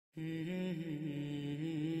بسم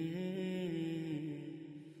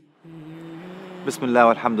الله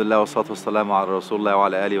والحمد لله والصلاة والسلام على رسول الله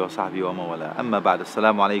وعلى آله وصحبه ومن والاه. أما بعد,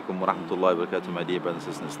 Assalamu alaikum wa rahmatullahi wa barakatuh, my dear brothers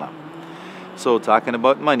and sisters in Islam. So, talking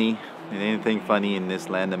about money, and anything funny in this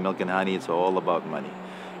land of milk and honey, it's all about money.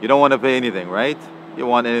 You don't want to pay anything, right? You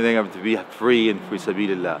want anything to be free and free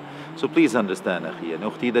sabilillah. So please understand, akhi and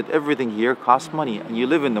ukhti, that everything here costs money, and you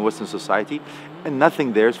live in the Western society, and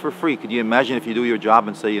nothing there is for free. Could you imagine if you do your job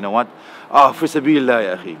and say, you know what? Oh, fi sabilillah,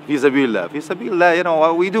 ya akhi, fi sabilillah, fi sabilillah. You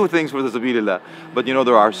know, we do things for the sabilillah, but you know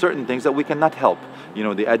there are certain things that we cannot help. You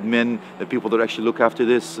know, the admin, the people that actually look after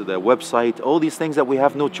this, the website, all these things that we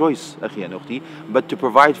have no choice, akhi and ukhti, but to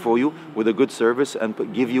provide for you with a good service and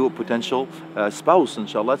give you a potential spouse,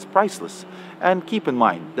 inshallah, it's priceless. And keep in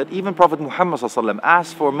mind that even Prophet Muhammad ﷺ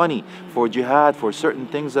asked for money, for jihad, for certain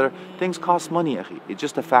things things cost money, akhi. It's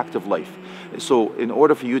just a fact of life. So in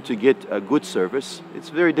order for you to get a good service, it's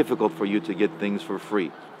very difficult for you to get things for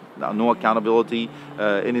free. Now, no accountability,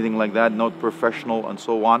 anything like that, not professional and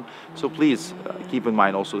so on. So please keep in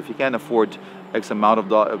mind also, if you can't afford X amount of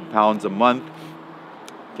pounds a month,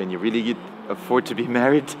 can you really afford to be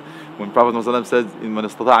married? When Prophet ﷺ says,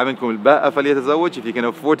 if you can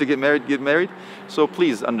afford to get married, get married. So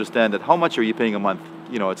please understand that how much are you paying a month?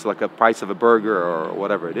 You know, it's like a price of a burger or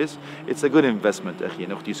whatever it is. It's a good investment, akhi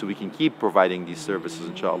and ukhti, so we can keep providing these services,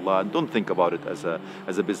 inshallah. And don't think about it as a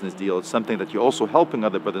business deal. It's something that you're also helping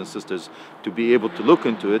other brothers and sisters to be able to look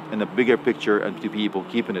into it in a bigger picture and to be able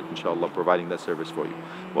keeping it, inshallah, providing that service for you.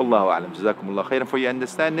 Wallahu a'lam. Jazakumullah khairan for your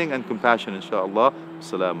understanding and compassion, inshallah.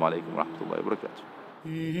 Assalamu alaikum wa rahmatullahi wa barakatuh.